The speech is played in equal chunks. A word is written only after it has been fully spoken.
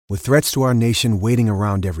With threats to our nation waiting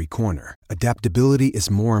around every corner, adaptability is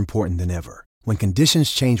more important than ever. When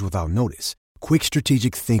conditions change without notice, quick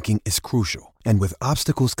strategic thinking is crucial. And with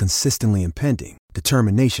obstacles consistently impending,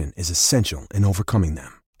 determination is essential in overcoming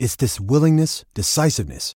them. It's this willingness,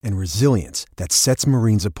 decisiveness, and resilience that sets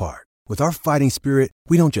Marines apart. With our fighting spirit,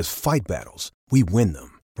 we don't just fight battles, we win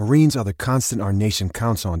them. Marines are the constant our nation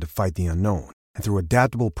counts on to fight the unknown. And through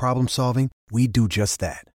adaptable problem solving, we do just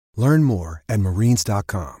that. Learn more at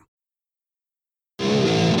marines.com.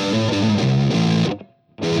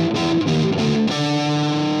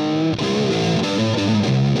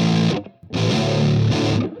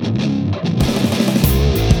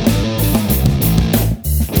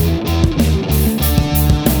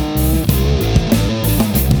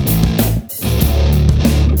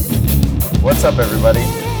 What's up, everybody?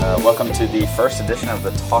 Welcome to the first edition of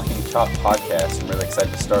the Talking Chop podcast. I'm really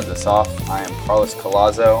excited to start this off. I am Carlos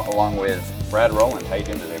Collazo, along with Brad Rowland. How you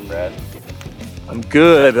doing today, Brad? I'm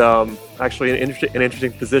good. Actually, an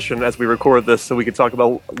interesting position as we record this, so we can talk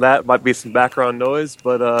about that. Might be some background noise,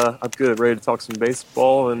 but I'm good. Ready to talk some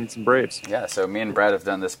baseball and some Braves. Yeah, so me and Brad have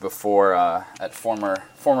done this before at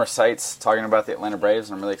former sites, talking about the Atlanta Braves,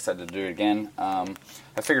 and I'm really excited to do it again.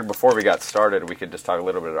 I figured before we got started, we could just talk a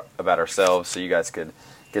little bit about ourselves, so you guys could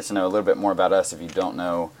get to know a little bit more about us if you don't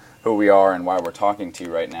know who we are and why we're talking to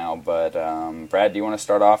you right now. But Brad, do you want to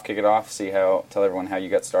start off, kick it off, tell everyone how you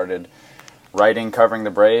got started writing, covering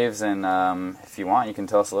the Braves, and if you want, you can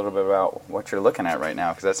tell us a little bit about what you're looking at right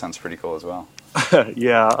now, because that sounds pretty cool as well.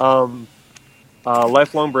 Yeah,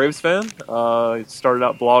 lifelong Braves fan. Started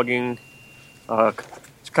out blogging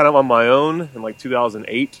kind of on my own in like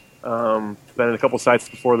 2008. Been in a couple sites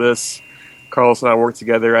before this. Carlos and I worked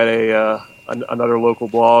together at another local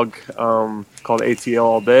blog called ATL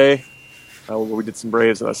All Day, where we did some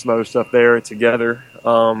Braves and some other stuff there together.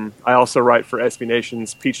 I also write for SB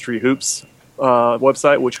Nation's Peachtree Hoops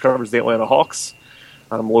website, which covers the Atlanta Hawks.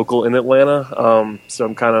 I'm local in Atlanta, so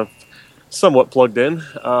I'm kind of somewhat plugged in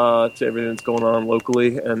to everything that's going on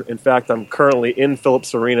locally. And in fact, I'm currently in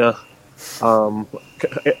Phillips Arena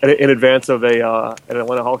in advance of an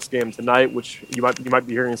Atlanta Hawks game tonight, which you might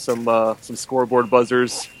be hearing some scoreboard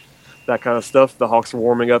buzzers, that kind of stuff. The Hawks are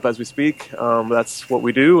warming up as we speak. That's what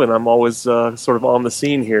we do, and I'm always sort of on the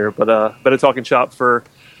scene here. But been a Talking Chop for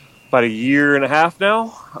about a year and a half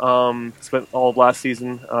now. Spent all of last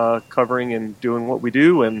season covering and doing what we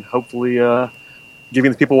do, and hopefully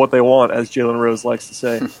giving the people what they want, as Jalen Rose likes to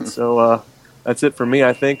say. So that's it for me,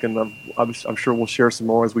 I think, and I'm sure we'll share some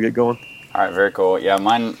more as we get going. All right, very cool. Yeah,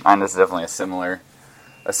 mine is definitely a similar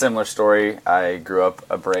story. I grew up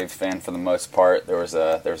a Braves fan for the most part. There was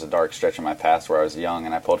a dark stretch in my past where I was young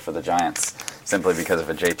and I pulled for the Giants simply because of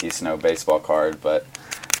a JT Snow baseball card, but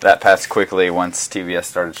that passed quickly once TBS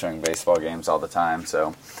started showing baseball games all the time.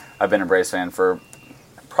 So I've been a Braves fan for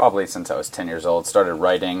probably since I was 10 years old. Started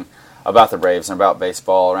writing about the Braves and about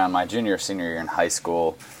baseball around my junior, senior year in high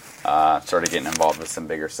school. Started getting involved with some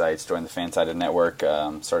bigger sites, joined the Fansided Network,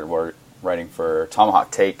 started writing for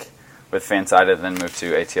Tomahawk Take with Fansided, then moved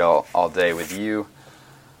to ATL All Day with you.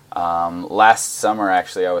 Last summer,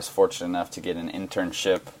 actually, I was fortunate enough to get an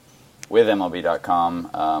internship with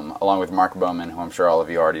MLB.com, along with Mark Bowman, who I'm sure all of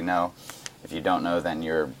you already know. If you don't know, then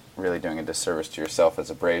you're really doing a disservice to yourself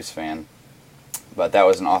as a Braves fan. But that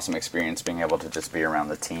was an awesome experience, being able to just be around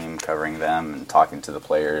the team, covering them, and talking to the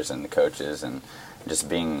players and the coaches, and just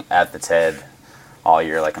being at the TED all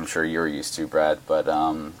year, like I'm sure you're used to, Brad. But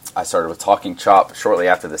I started with Talking Chop shortly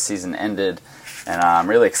after the season ended, and I'm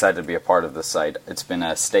really excited to be a part of the site. It's been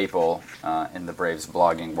a staple in the Braves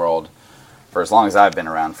blogging world for as long as I've been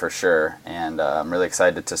around, for sure. And I'm really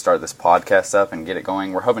excited to start this podcast up and get it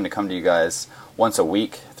going. We're hoping to come to you guys once a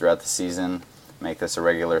week throughout the season, make this a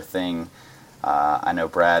regular thing. I know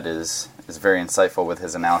Brad is very insightful with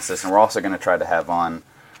his analysis, and we're also going to try to have on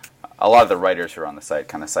a lot of the writers who are on the site,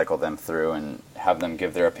 kind of cycle them through and have them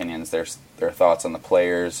give their opinions, their thoughts on the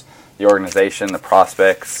players, the organization, the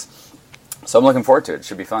prospects. So I'm looking forward to it. It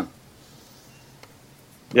should be fun.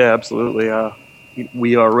 Yeah, absolutely.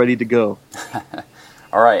 We are ready to go.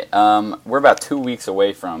 All right. We're about 2 weeks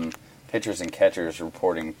away from pitchers and catchers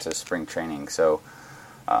reporting to spring training. So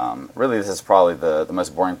really this is probably the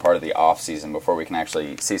most boring part of the off season before we can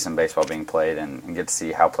actually see some baseball being played and get to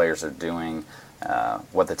see how players are doing,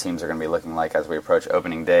 what the teams are going to be looking like as we approach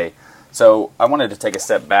opening day. So I wanted to take a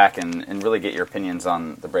step back and really get your opinions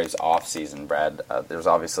on the Braves off season, Brad. There's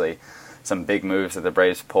obviously some big moves that the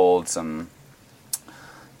Braves pulled, some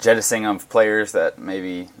jettisoning of players that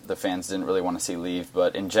maybe the fans didn't really want to see leave.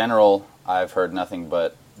 But in general, I've heard nothing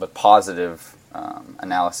but positive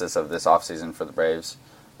analysis of this offseason for the Braves.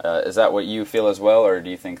 Is that what you feel as well, or do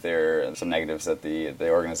you think there are some negatives that the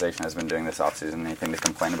organization has been doing this offseason? Anything to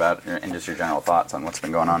complain about, and just your general thoughts on what's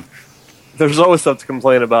been going on? There's always stuff to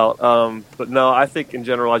complain about, but no, I think in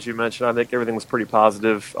general, as you mentioned, I think everything was pretty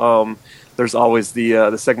positive. There's always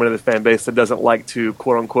the segment of the fan base that doesn't like to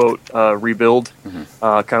quote unquote rebuild,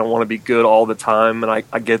 kind of want to be good all the time, and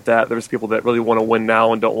I get that. There's people that really want to win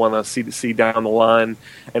now and don't want to see down the line.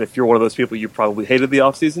 And if you're one of those people, you probably hated the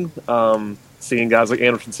offseason. Seeing guys like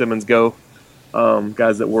Andrelton Simmons go,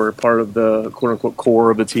 guys that were part of the quote unquote core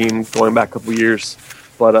of the team going back a couple years.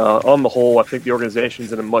 But on the whole, I think the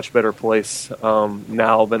organization's in a much better place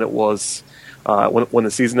now than it was when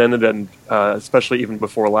the season ended, and especially even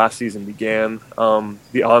before last season began.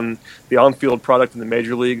 The on-field product in the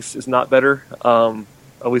major leagues is not better,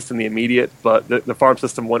 at least in the immediate. But the farm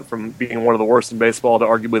system went from being one of the worst in baseball to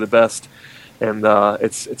arguably the best, and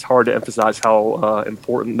it's hard to emphasize how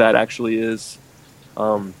important that actually is.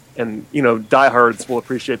 And diehards will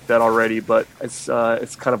appreciate that already, but it's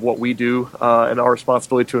kind of what we do, and our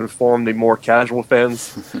responsibility to inform the more casual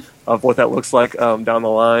fans of what that looks like down the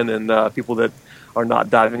line, and people that are not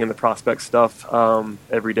diving into prospect stuff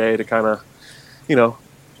every day to kind of,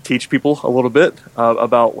 teach people a little bit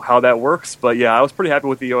about how that works. But yeah, I was pretty happy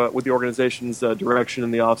with the organization's direction in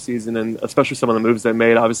the offseason, and especially some of the moves they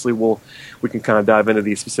made. Obviously, we can kind of dive into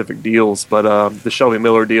these specific deals, but the Shelby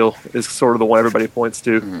Miller deal is sort of the one everybody points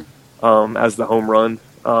to as the home run.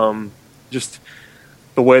 Just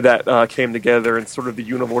the way that came together and sort of the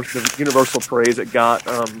universal praise it got.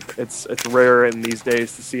 It's rare in these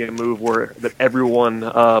days to see a move that everyone,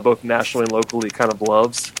 both nationally and locally, kind of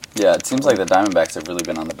loves. Yeah, it seems like the Diamondbacks have really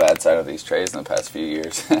been on the bad side of these trades in the past few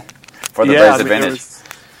years for the Braves' advantage.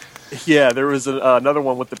 There was another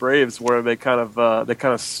one with the Braves where they kind of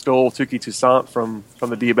stole Touki Toussaint from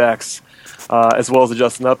the D-backs, as well as the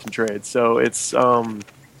Justin Upton trade. So it's the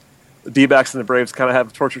D-backs and the Braves kind of have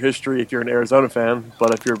a tortured history if you're an Arizona fan,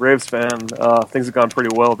 but if you're a Braves fan, things have gone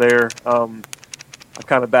pretty well there. I've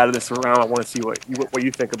kind of batted this around. I want to see what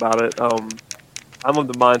you think about it. I'm of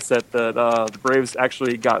the mindset that the Braves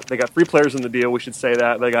actually got 3 players in the deal. We should say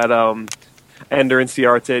that they got Ender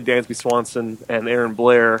Inciarte, Dansby Swanson, and Aaron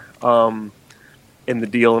Blair in the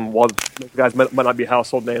deal. And while the guys might not be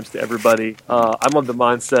household names to everybody, I'm of the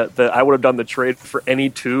mindset that I would have done the trade for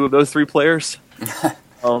any 2 of those 3 players.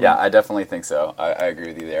 Yeah, I definitely think so. I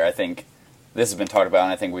agree with you there. I think this has been talked about,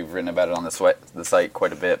 and I think we've written about it on the site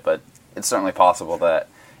quite a bit. But it's certainly possible that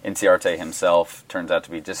Inciarte himself turns out to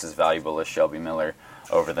be just as valuable as Shelby Miller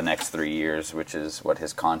over the next 3 years, which is what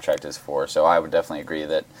his contract is for. So I would definitely agree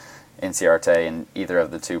that Inciarte and either of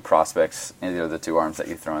the 2 prospects, either of the 2 arms that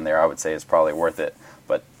you throw in there, I would say is probably worth it.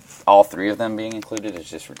 But all 3 of them being included is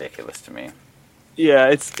just ridiculous to me. Yeah,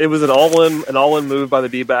 it was an all-in move by the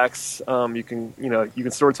D-backs. You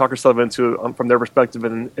can sort of talk yourself into it from their perspective,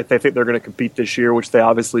 and if they think they're going to compete this year, which they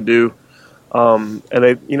obviously do. And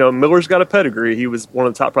Miller's got a pedigree. He was one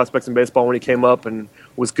of the top prospects in baseball when he came up, and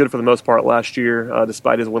was good for the most part last year,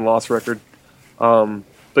 despite his win-loss record.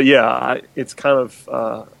 But yeah, it's kind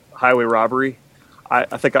of highway robbery.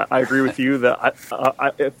 I think I agree with you that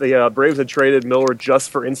if the Braves had traded Miller just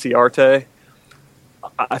for Inciarte,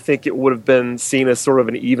 I think it would have been seen as sort of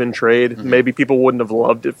an even trade. Mm-hmm. Maybe people wouldn't have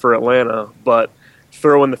loved it for Atlanta, but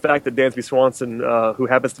throw in the fact that Dansby Swanson, who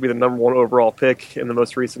happens to be the number 1 overall pick in the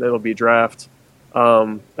most recent MLB draft,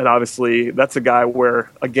 and obviously that's a guy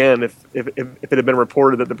where, again, if it had been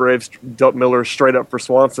reported that the Braves dealt Miller straight up for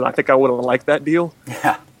Swanson, I think I would have liked that deal.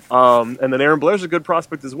 Yeah. And then Aaron Blair's a good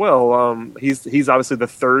prospect as well. He's obviously the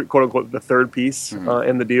third, quote unquote, the third piece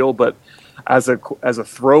in the deal, but as a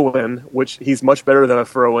throw-in, which he's much better than a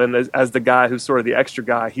throw-in, as the guy who's sort of the extra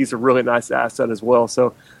guy, he's a really nice asset as well.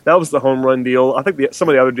 So that was the home run deal. I think some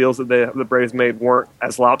of the other deals that the Braves made weren't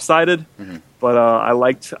as lopsided, but I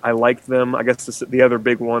liked them. I guess the other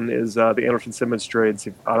big one is the Andrelton Simmons trades.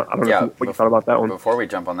 I don't know what you thought about that one. Before we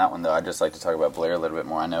jump on that one, though, I'd just like to talk about Blair a little bit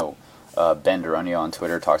more. I know Ben Duronio on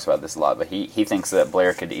Twitter talks about this a lot, but he thinks that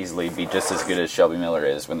Blair could easily be just as good as Shelby Miller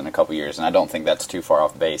is within a couple years, and I don't think that's too far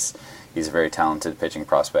off base. He's a very talented pitching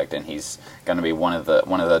prospect, and he's going to be one of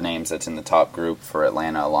the names that's in the top group for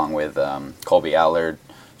Atlanta, along with Colby Allard,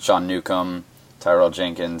 Sean Newcomb, Tyrell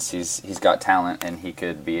Jenkins. He's got talent, and he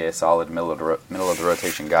could be a solid middle of the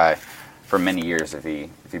rotation guy for many years if he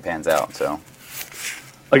pans out. So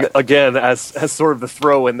again, as sort of the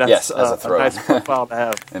throw-in, that's as a throw-in. A nice profile to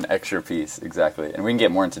have. An extra piece, exactly. And we can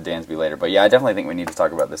get more into Dansby later, but yeah, I definitely think we need to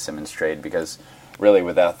talk about the Simmons trade because. Really,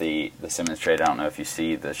 without the Simmons trade, I don't know if you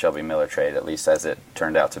see the Shelby Miller trade, at least as it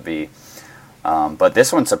turned out to be. But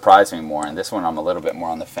this one surprised me more, and this one I'm a little bit more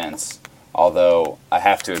on the fence. Although I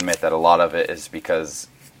have to admit that a lot of it is because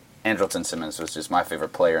Andrelton Simmons was just my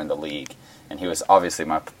favorite player in the league, and he was obviously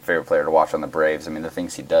my favorite player to watch on the Braves. I mean, the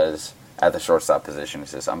things he does at the shortstop position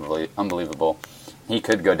is just unbelievable. He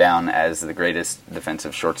could go down as the greatest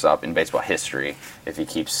defensive shortstop in baseball history if he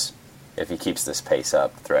keeps this pace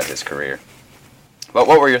up throughout his career. But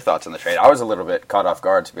what were your thoughts on the trade? I was a little bit caught off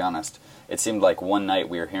guard, to be honest. It seemed like one night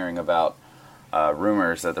we were hearing about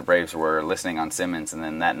rumors that the Braves were listening on Simmons, and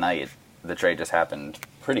then that night the trade just happened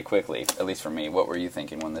pretty quickly, at least for me. What were you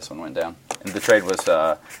thinking when this one went down? And the trade was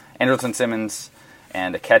Andrelton Simmons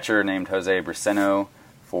and a catcher named Jose Briceno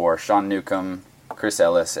for Sean Newcomb, Chris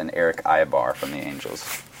Ellis, and Eric Aybar from the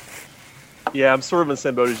Angels. Yeah, I'm sort of in the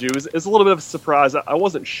same boat as you. It's a little bit of a surprise. I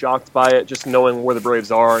wasn't shocked by it, just knowing where the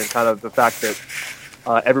Braves are and kind of the fact that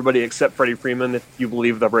everybody except Freddie Freeman, if you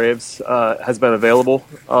believe the Braves, has been available.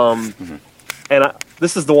 And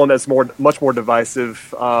this is the one that's much more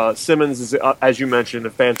divisive. Simmons is, as you mentioned, a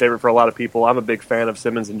fan favorite for a lot of people. I'm a big fan of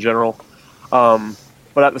Simmons in general.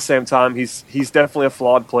 But at the same time, he's definitely a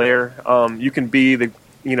flawed player. You can be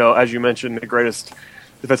as you mentioned, the greatest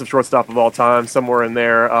defensive shortstop of all time, somewhere in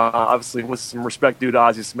there. Obviously, with some respect due to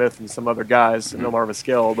Ozzie Smith and some other guys, no more of a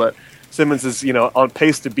skill. But Simmons is, on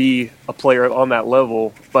pace to be a player on that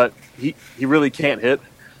level, but he really can't hit,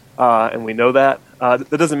 and we know that.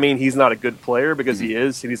 That doesn't mean he's not a good player, because he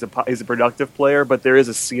is. He's a productive player, but there is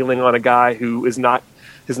a ceiling on a guy who has not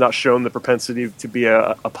shown the propensity to be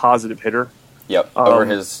a positive hitter. Yep. Over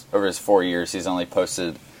his 4 years, he's only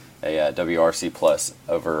posted a WRC plus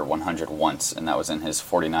over 100 once, and that was in his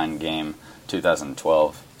 49-game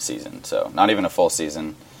 2012 season. So not even a full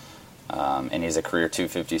season, and he's a career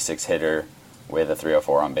 .256 hitter with a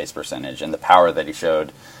 .304 on-base percentage. And the power that he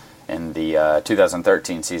showed in the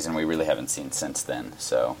 2013 season, we really haven't seen since then.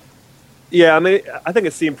 So, yeah, I mean, I think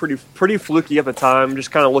it seemed pretty fluky at the time.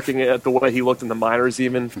 Just kind of looking at the way he looked in the minors,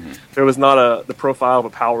 even there was not the profile of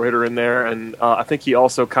a power hitter in there, and I think he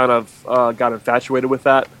also kind of got infatuated with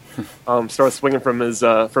that. Started swinging from his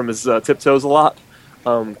tiptoes a lot,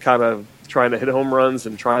 kind of trying to hit home runs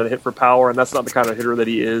and trying to hit for power, and that's not the kind of hitter that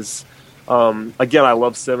he is. Again, I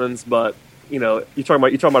love Simmons, but you're talking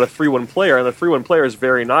about a 3-1 player, and the 3-1 player is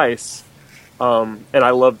very nice. And I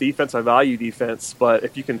love defense. I value defense, but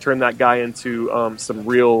if you can turn that guy into some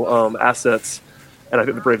real assets, and I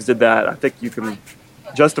think the Braves did that, I think you can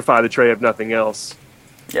justify the trade if nothing else.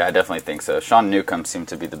 Yeah, I definitely think so. Sean Newcomb seemed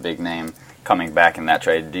to be the big name coming back in that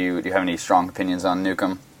trade. Do you have any strong opinions on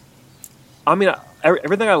Newcomb? I mean,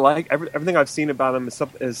 everything I like, everything I've seen about him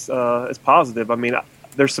is positive. I mean,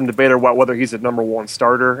 there's some debate about whether he's a number one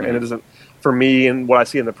starter, and it isn't. For me, and what I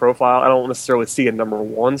see in the profile, I don't necessarily see a number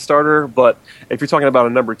one starter. But if you're talking about a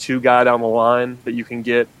number two guy down the line that you can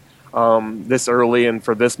get this early and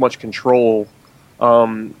for this much control,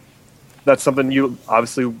 that's something you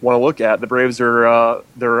obviously want to look at. The Braves are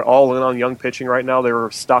they're all in on young pitching right now. They're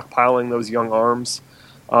stockpiling those young arms,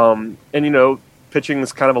 and pitching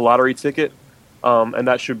is kind of a lottery ticket, and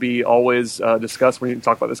that should be always discussed when you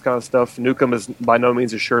talk about this kind of stuff. Newcomb is by no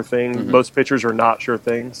means a sure thing. Most pitchers are not sure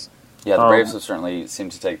things. Yeah, the Braves have certainly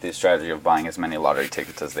seemed to take the strategy of buying as many lottery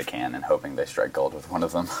tickets as they can and hoping they strike gold with one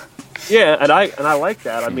of them. Yeah, and I like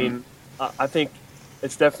that. I mean, I think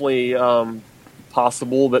it's definitely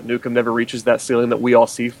possible that Newcomb never reaches that ceiling that we all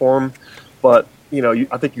see for him. But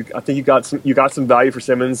I think you got some value for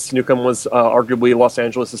Simmons. Newcomb was arguably Los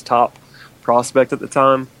Angeles' top prospect at the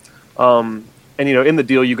time, and in the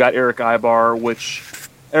deal you got Eric Aybar, which.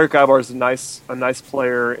 Eric Aybar is a nice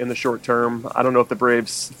player in the short term. I don't know if the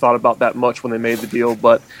Braves thought about that much when they made the deal,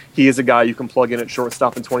 but he is a guy you can plug in at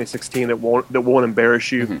shortstop in 2016 that won't embarrass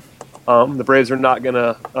you. The Braves are not going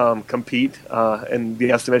to compete in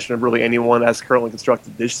the estimation of really anyone as currently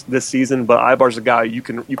constructed this season. But Aybar's a guy you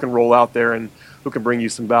can roll out there and who can bring you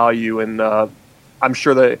some value. And I'm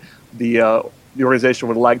sure that the organization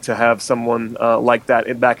would like to have someone like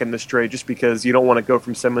that back in this trade, just because you don't want to go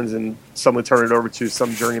from Simmons and suddenly turn it over to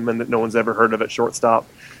some journeyman that no one's ever heard of at shortstop.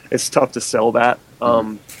 It's tough to sell that.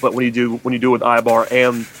 But when you do with Aybar,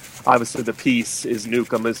 and obviously the piece is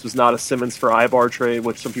Newcomb. This was not a Simmons for Aybar trade,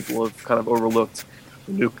 which some people have kind of overlooked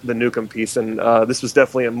the Newcomb piece. And this was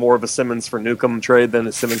definitely more of a Simmons for Newcomb trade than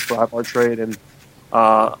a Simmons for Aybar trade. And,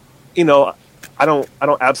 I don't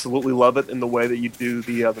absolutely love it in the way that you do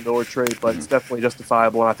the Miller trade, but it's definitely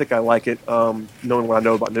justifiable, and I think I like it, knowing what I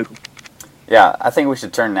know about Newcomb. Yeah, I think we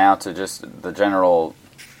should turn now to just the general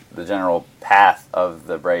path of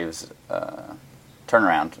the Braves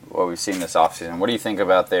turnaround, what we've seen this offseason. What do you think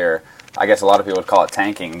about their, I guess a lot of people would call it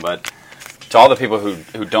tanking, but to all the people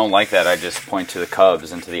who don't like that, I just point to the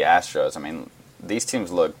Cubs and to the Astros. I mean, these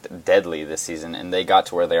teams looked deadly this season, and they got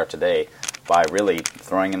to where they are today by really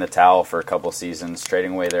throwing in the towel for a couple seasons,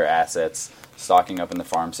 trading away their assets, stocking up in the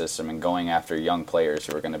farm system, and going after young players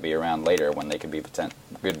who are going to be around later when they could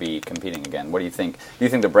be competing again. What do you think? Do you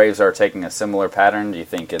think the Braves are taking a similar pattern? Do you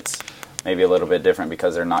think it's maybe a little bit different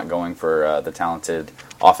because they're not going for the talented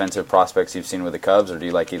offensive prospects you've seen with the Cubs, or do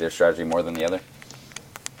you like either strategy more than the other?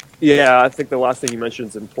 Yeah, I think the last thing you mentioned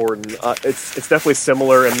is important. It's definitely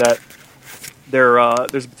similar in that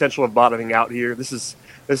there's a potential of bottoming out here. This is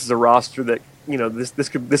a roster that,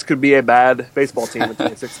 this could be a bad baseball team in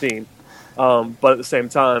 2016. But at the same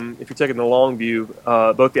time, if you're taking the long view,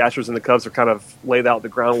 both the Astros and the Cubs are kind of laid out the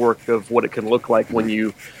groundwork of what it can look like when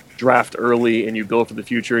you draft early and you build for the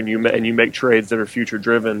future and you make trades that are future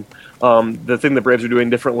driven. The thing the Braves are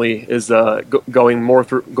doing differently is going more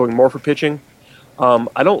for pitching.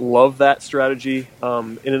 I don't love that strategy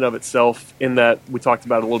in and of itself, in that we talked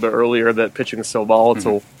about a little bit earlier that pitching is so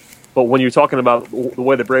volatile. Mm-hmm. But when you're talking about the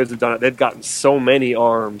way the Braves have done it, they've gotten so many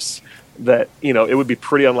arms that, it would be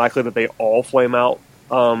pretty unlikely that they all flame out.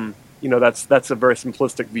 That's a very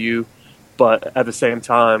simplistic view, but at the same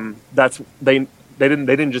time, they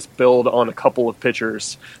didn't just build on a couple of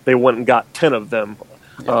pitchers. They went and got 10 of them.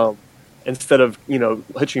 Yeah. Instead of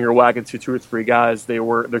hitching your wagon to 2 or 3 guys,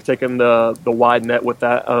 they're taking the wide net with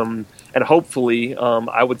that, and hopefully,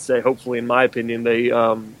 I would say hopefully, in my opinion, they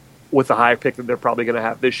with the high pick that they're probably going to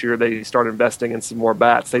have this year, they start investing in some more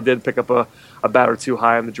bats. They did pick up a bat or two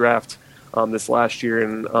high in the draft this last year,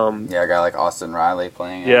 and a guy like Austin Riley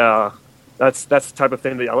playing. Yeah. That's the type of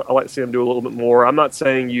thing that I like to see them do a little bit more. I'm not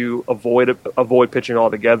saying you avoid pitching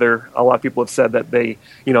altogether. A lot of people have said that they,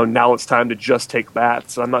 now it's time to just take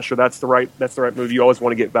bats. I'm not sure that's the right move. You always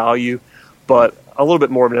want to get value, but a little bit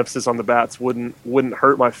more of an emphasis on the bats wouldn't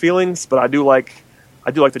hurt my feelings. But I do like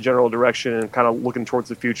the general direction and kind of looking towards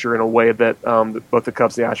the future in a way that both the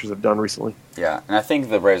Cubs and the Astros have done recently. Yeah, and I think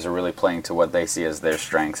the Braves are really playing to what they see as their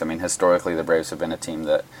strengths. I mean, historically, the Braves have been a team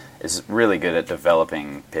that is really good at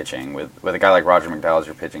developing pitching. With a guy like Roger McDowell as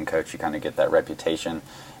your pitching coach, you kind of get that reputation.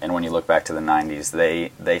 And when you look back to the 90s,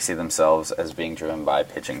 they see themselves as being driven by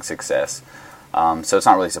pitching success. So it's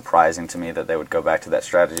not really surprising to me that they would go back to that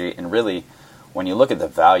strategy. And really, when you look at the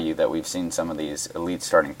value that we've seen some of these elite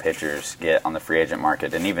starting pitchers get on the free agent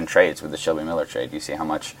market, and even trades with the Shelby Miller trade, you see how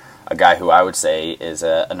much a guy who I would say is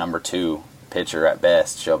a number 2 pitcher at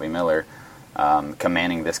best, Shelby Miller,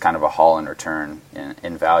 commanding this kind of a haul in return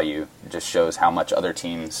in value. It just shows how much other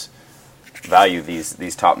teams value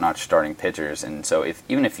these top-notch starting pitchers. And so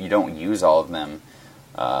even if you don't use all of them,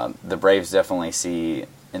 the Braves definitely see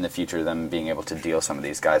in the future them being able to deal some of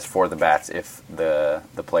these guys for the bats if the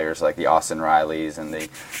players like the Austin Rileys and the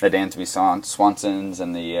Dansby Swansons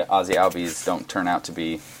and the Ozzie Albies don't turn out to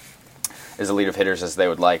be as elite of hitters as they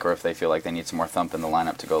would like, or if they feel like they need some more thump in the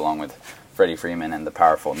lineup to go along with Freddie Freeman and the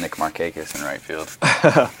powerful Nick Markakis in right field.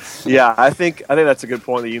 Yeah, I think that's a good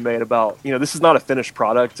point that you made about, this is not a finished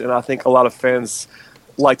product, and I think a lot of fans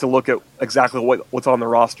like to look at exactly what's on the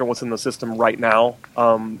roster, what's in the system right now,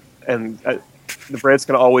 the Braves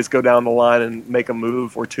can always go down the line and make a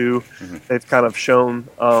move or two. Mm-hmm. They've kind of shown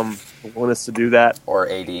a willingness to do that. Or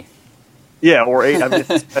 80. Yeah, or 8. I mean,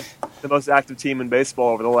 it's the most active team in baseball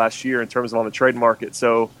over the last year in terms of on the trade market.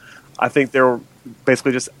 So I think they're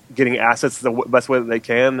basically just getting assets the best way that they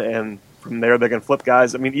can, and from there they can flip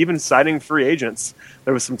guys. I mean, even signing free agents.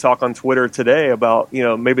 There was some talk on Twitter today about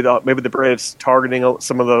maybe the Braves targeting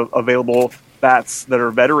some of the available bats that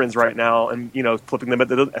are veterans right now, and flipping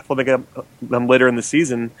them later in the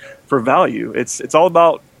season for value. It's all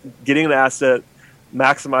about getting an asset,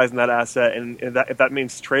 maximizing that asset, and if that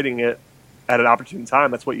means trading it at an opportune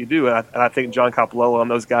time, that's what you do. And I think John Coppolella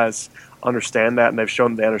and those guys understand that, and they've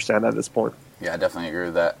shown they understand that at this point. Yeah, I definitely agree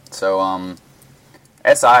with that. So,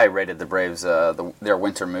 SI rated the Braves their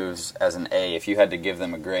winter moves as an A. If you had to give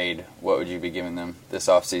them a grade, what would you be giving them this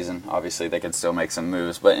offseason? Obviously, they could still make some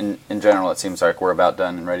moves, but in general, it seems like we're about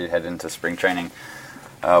done and ready to head into spring training.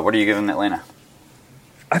 What are you giving Atlanta?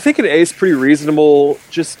 I think an A is pretty reasonable,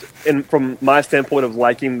 just from my standpoint of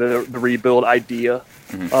liking the rebuild idea.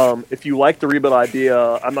 Mm-hmm. If you like the rebuild idea,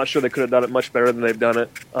 I'm not sure they could have done it much better than they've done it.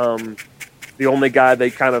 The only guy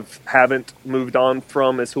they kind of haven't moved on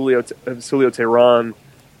from is Julio Teheran.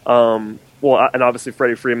 And obviously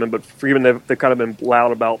Freddie Freeman, but Freeman, they've kind of been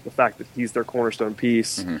loud about the fact that he's their cornerstone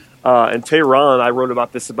piece. Mm-hmm. And Teheran, I wrote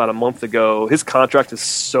about this about a month ago. His contract is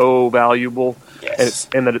so valuable, yes.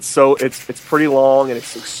 and it's pretty long, and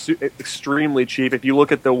it's extremely cheap. If you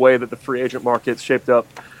look at the way that the free agent market's shaped up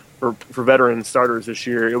for veteran starters this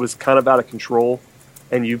year, it was kind of out of control.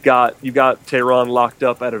 and you've got Tehran locked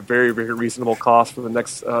up at a very, very reasonable cost for the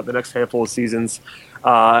next handful of seasons.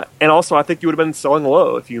 And also, I think you would have been selling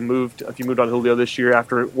low if you moved on Julio this year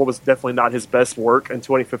after what was definitely not his best work in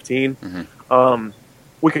 2015. Mm-hmm.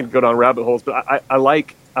 We can go down rabbit holes, but I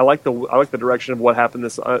like the direction of what happened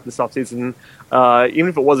this offseason. Even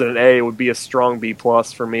if it wasn't an A, it would be a strong B+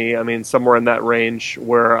 for me. I mean, somewhere in that range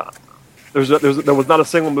where there was not a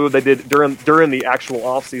single move they did during the actual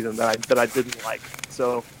offseason that I didn't like.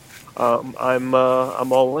 So I'm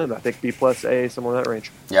all in. I think B+ A, somewhere in that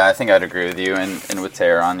range. Yeah, I think I'd agree with you. And with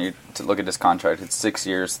Tehran, you to look at his contract, it's 6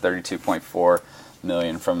 years, $32.4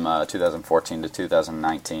 million from 2014 to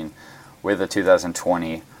 2019, with a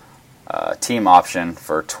 2020 team option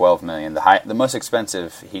for $12 million. The most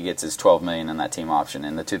expensive he gets is $12 million in that team option.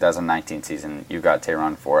 In the 2019 season, you got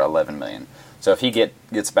Tehran for $11 million. So if he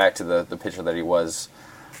gets back to the pitcher that he was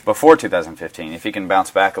before 2015, if he can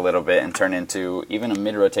bounce back a little bit and turn into even a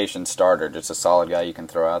mid-rotation starter, just a solid guy you can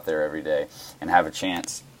throw out there every day and have a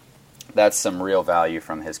chance, that's some real value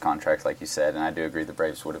from his contract, like you said. And I do agree the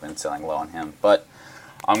Braves would have been selling low on him. But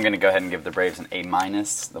I'm going to go ahead and give the Braves an A-.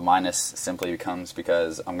 The minus simply becomes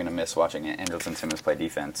because I'm going to miss watching Andrelton Simmons play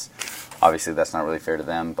defense. Obviously, that's not really fair to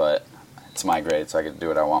them, but it's my grade, so I get to do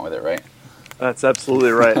what I want with it, right? That's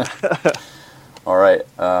absolutely right. All right,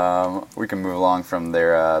 we can move along from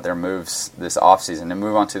their moves this offseason and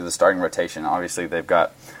move on to the starting rotation. Obviously, they've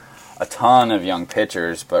got a ton of young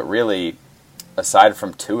pitchers, but really, aside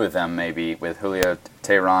from two of them, maybe with Julio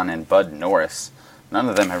Tehran and Bud Norris, none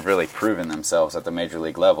of them have really proven themselves at the major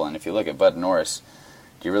league level. And if you look at Bud Norris,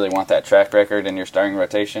 do you really want that track record in your starting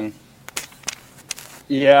rotation?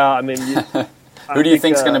 Yeah, I mean, who do you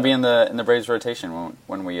think is going to be in the Braves rotation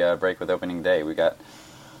when we break with opening day? We got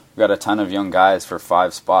a ton of young guys for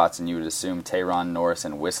 5 spots, and you would assume Tehran, Norris,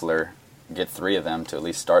 and Whistler get 3 of them to at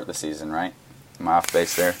least start the season, right? Am I off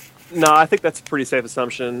base there? No, I think that's a pretty safe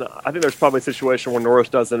assumption. I think there's probably a situation where Norris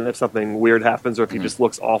doesn't if something weird happens or if he just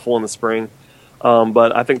looks awful in the spring.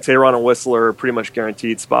 But I think Tehran and Whistler are pretty much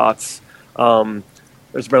guaranteed spots.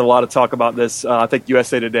 There's been a lot of talk about this. I think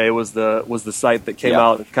USA Today was the site that came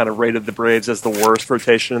out and kind of rated the Braves as the worst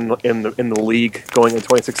rotation in the league going in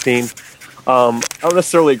 2016. I don't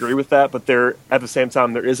necessarily agree with that, but at the same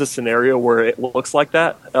time there is a scenario where it looks like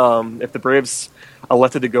that. If the Braves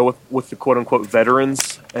elected to go with the quote-unquote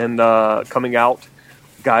veterans and coming out,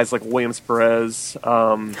 guys like Williams Perez,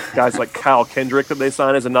 guys like Kyle Kendrick that they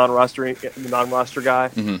signed as a non-roster guy.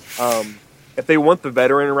 Mm-hmm. If they went the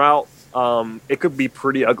veteran route, it could be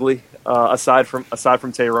pretty ugly. Aside from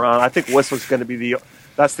Tehran, I think Whistler's going to be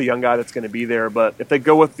that's the young guy that's going to be there. But if they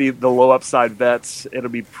go with the low upside vets, it'll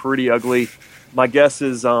be pretty ugly. My guess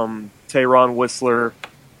is Tehran, Whistler,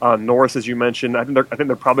 Norris, as you mentioned. I think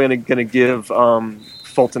they're probably going to give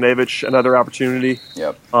Foltynewicz another opportunity.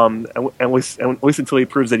 Yep. At least until he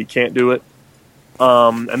proves that he can't do it.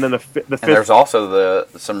 And then the fifth. And there's also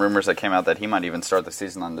some rumors that came out that he might even start the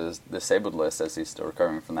season on the disabled list as he's still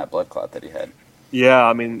recovering from that blood clot that he had. Yeah,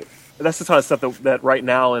 I mean, that's the kind of stuff that right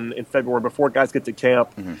now in February, before guys get to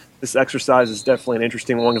camp, this exercise is definitely an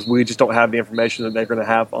interesting one because we just don't have the information that they're going to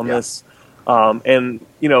have on this. And,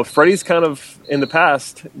 Freddie's kind of, in the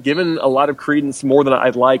past, given a lot of credence, more than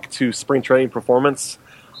I'd like, to spring training performance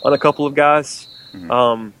on a couple of guys.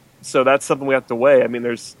 So that's something we have to weigh. I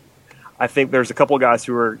mean, I think there's a couple of guys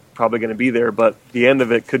who are probably going to be there, but the end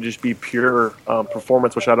of it could just be pure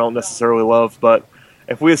performance, which I don't necessarily love. But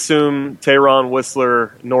if we assume Tehran,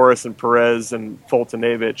 Whistler, Norris, and Perez, and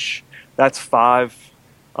Foltynewicz, that's 5.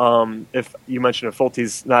 If you mentioned if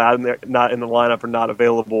Folty's not in the lineup or not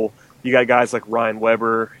available, you got guys like Ryan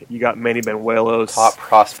Weber. You got Manny Benuelos. Top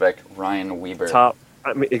prospect, Ryan Weber.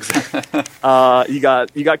 Exactly. You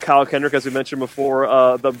got Kyle Kendrick, as we mentioned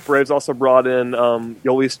before. The Braves also brought in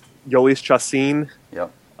Yolis Chacin,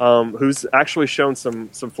 who's actually shown some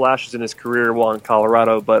flashes in his career while in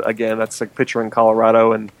Colorado. But again, that's a pitcher in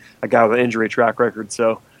Colorado and a guy with an injury track record.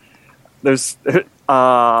 So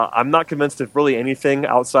I'm not convinced of really anything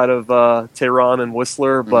outside of Tehran and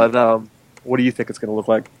Whistler. But what do you think it's going to look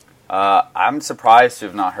like? I'm surprised to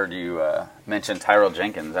have not heard you mention Tyrell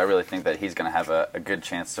Jenkins. I really think that he's going to have a good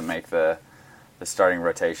chance to make the starting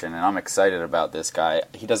rotation, and I'm excited about this guy.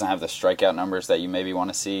 He doesn't have the strikeout numbers that you maybe want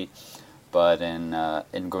to see, but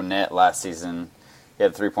in Gwinnett last season, he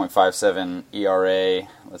had 3.57 ERA.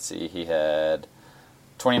 Let's see, he had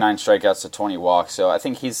 29 strikeouts to 20 walks. So I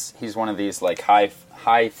think he's one of these like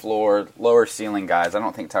high floor, lower ceiling guys. I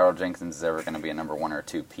don't think Tyrell Jenkins is ever going to be a number 1 or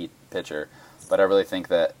 2 pitcher. But I really think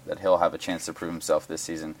that he'll have a chance to prove himself this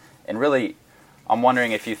season. And really, I'm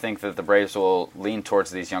wondering if you think that the Braves will lean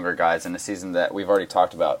towards these younger guys in a season that we've already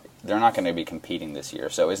talked about. They're not going to be competing this year,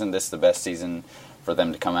 so isn't this the best season for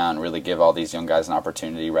them to come out and really give all these young guys an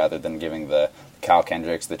opportunity rather than giving the Kyle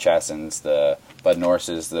Kendricks, the Chassons, the Bud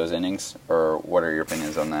Norrises those innings? Or what are your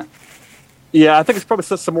opinions on that? Yeah, I think it's probably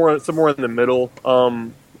somewhere in the middle.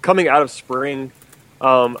 Coming out of spring,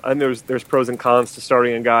 and there's pros and cons to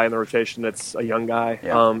starting a guy in the rotation that's a young guy.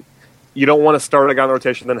 Yeah. You don't want to start a guy in the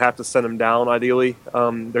rotation, then have to send him down, ideally.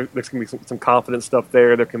 There's going to be some confidence stuff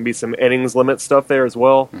there. There can be some innings limit stuff there as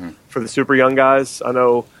well for the super young guys. I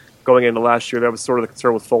know going into last year, that was sort of the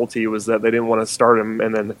concern with Folty, was that they didn't want to start him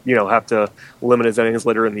and then, have to limit his innings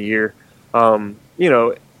later in the year.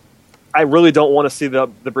 I really don't want to see the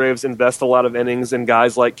Braves invest a lot of innings in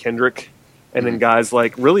guys like Kendrick and then guys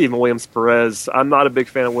like really even Williams Perez. I'm not a big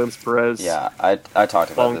fan of Williams Perez. Yeah, I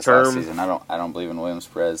talked about this long-term. last season. I don't believe in Williams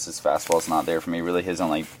Perez. His fastball's not there for me. Really, the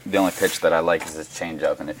only pitch that I like is his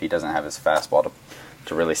changeup, and if he doesn't have his fastball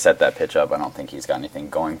to really set that pitch up, I don't think he's got anything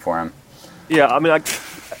going for him. Yeah, I mean,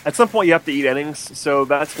 at some point you have to eat innings, so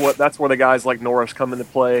that's where the guys like Norris come into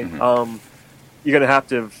play. You're going to have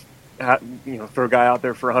to throw a guy out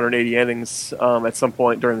there for 180 innings at some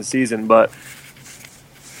point during the season, but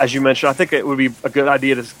as you mentioned, I think it would be a good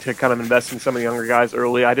idea to kind of invest in some of the younger guys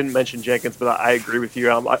early. I didn't mention Jenkins, but I agree with you.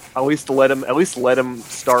 At least let him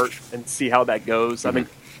start and see how that goes. I think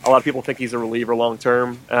a lot of people think he's a reliever long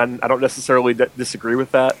term, and I don't necessarily disagree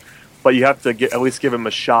with that. But you have to at least give him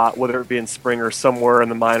a shot, whether it be in spring or somewhere in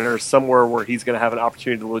the minors, somewhere where he's going to have an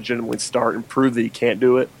opportunity to legitimately start and prove that he can't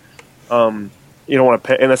do it. You don't want to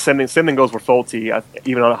pay, and the same thing goes with Folty.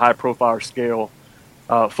 Even on a high profile scale,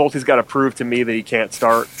 Folty's got to prove to me that he can't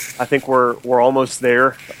start. I think we're almost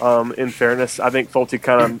there. In fairness, I think Folty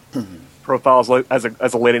kind of profiles as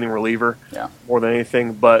a late inning reliever more than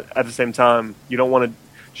anything. But at the same time, you don't want to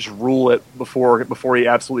just rule it before he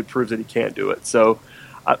absolutely proves that he can't do it. So.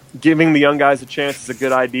 Giving the young guys a chance is a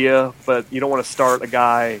good idea, but you don't want to start a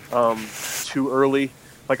guy too early.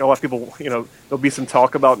 Like a lot of people, there'll be some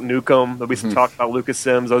talk about Newcomb, there'll be some talk about Lucas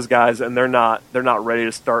Sims, those guys, and they're not ready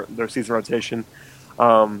to start their season rotation.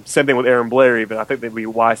 Same thing with Aaron Blair. Even I think they'd be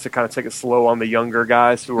wise to kind of take it slow on the younger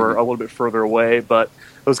guys who are a little bit further away. But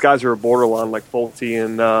those guys who are borderline, like Folty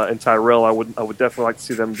and Tyrell, I would definitely like to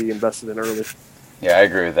see them be invested in early. Yeah, I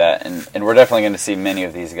agree with that, and we're definitely going to see many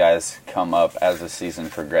of these guys come up as the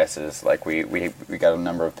season progresses. Like we got a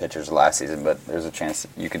number of pitchers last season, but there's a chance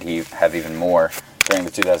you could have even more during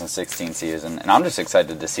the 2016 season. And I'm just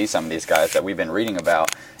excited to see some of these guys that we've been reading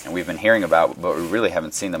about and we've been hearing about, but we really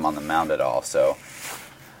haven't seen them on the mound at all. So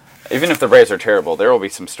even if the Braves are terrible, there will be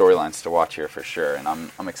some storylines to watch here for sure, and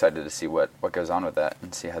I'm excited to see what goes on with that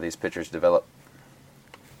and see how these pitchers develop.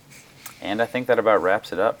 And I think that about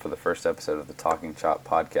wraps it up for the first episode of the Talking Chop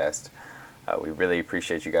podcast. We really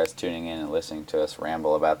appreciate you guys tuning in and listening to us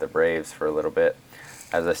ramble about the Braves for a little bit.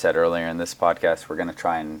 As I said earlier in this podcast, we're going to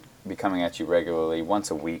try and be coming at you regularly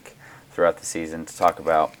once a week throughout the season to talk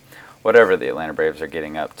about whatever the Atlanta Braves are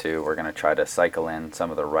getting up to. We're going to try to cycle in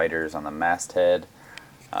some of the writers on the masthead.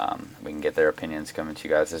 We can get their opinions coming to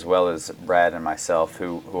you guys, as well as Brad and myself,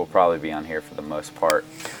 who will probably be on here for the most part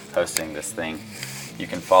hosting this thing. You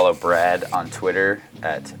can follow Brad on Twitter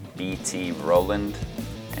at BTRoland,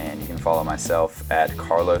 and you can follow myself at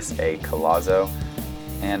Carlos A. Colazo.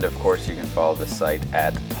 And of course, you can follow the site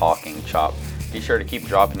at Talking Chop. Be sure to keep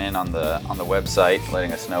dropping in on the website,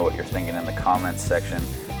 letting us know what you're thinking in the comments section.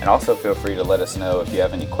 And also feel free to let us know if you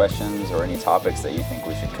have any questions or any topics that you think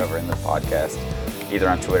we should cover in the podcast, either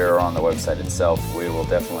on Twitter or on the website itself. We will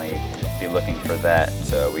definitely be looking for that,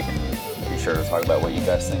 so we can be sure to talk about what you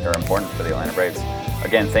guys think are important for the Atlanta Braves.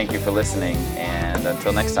 Again, thank you for listening, and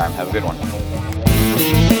until next time, have a good one.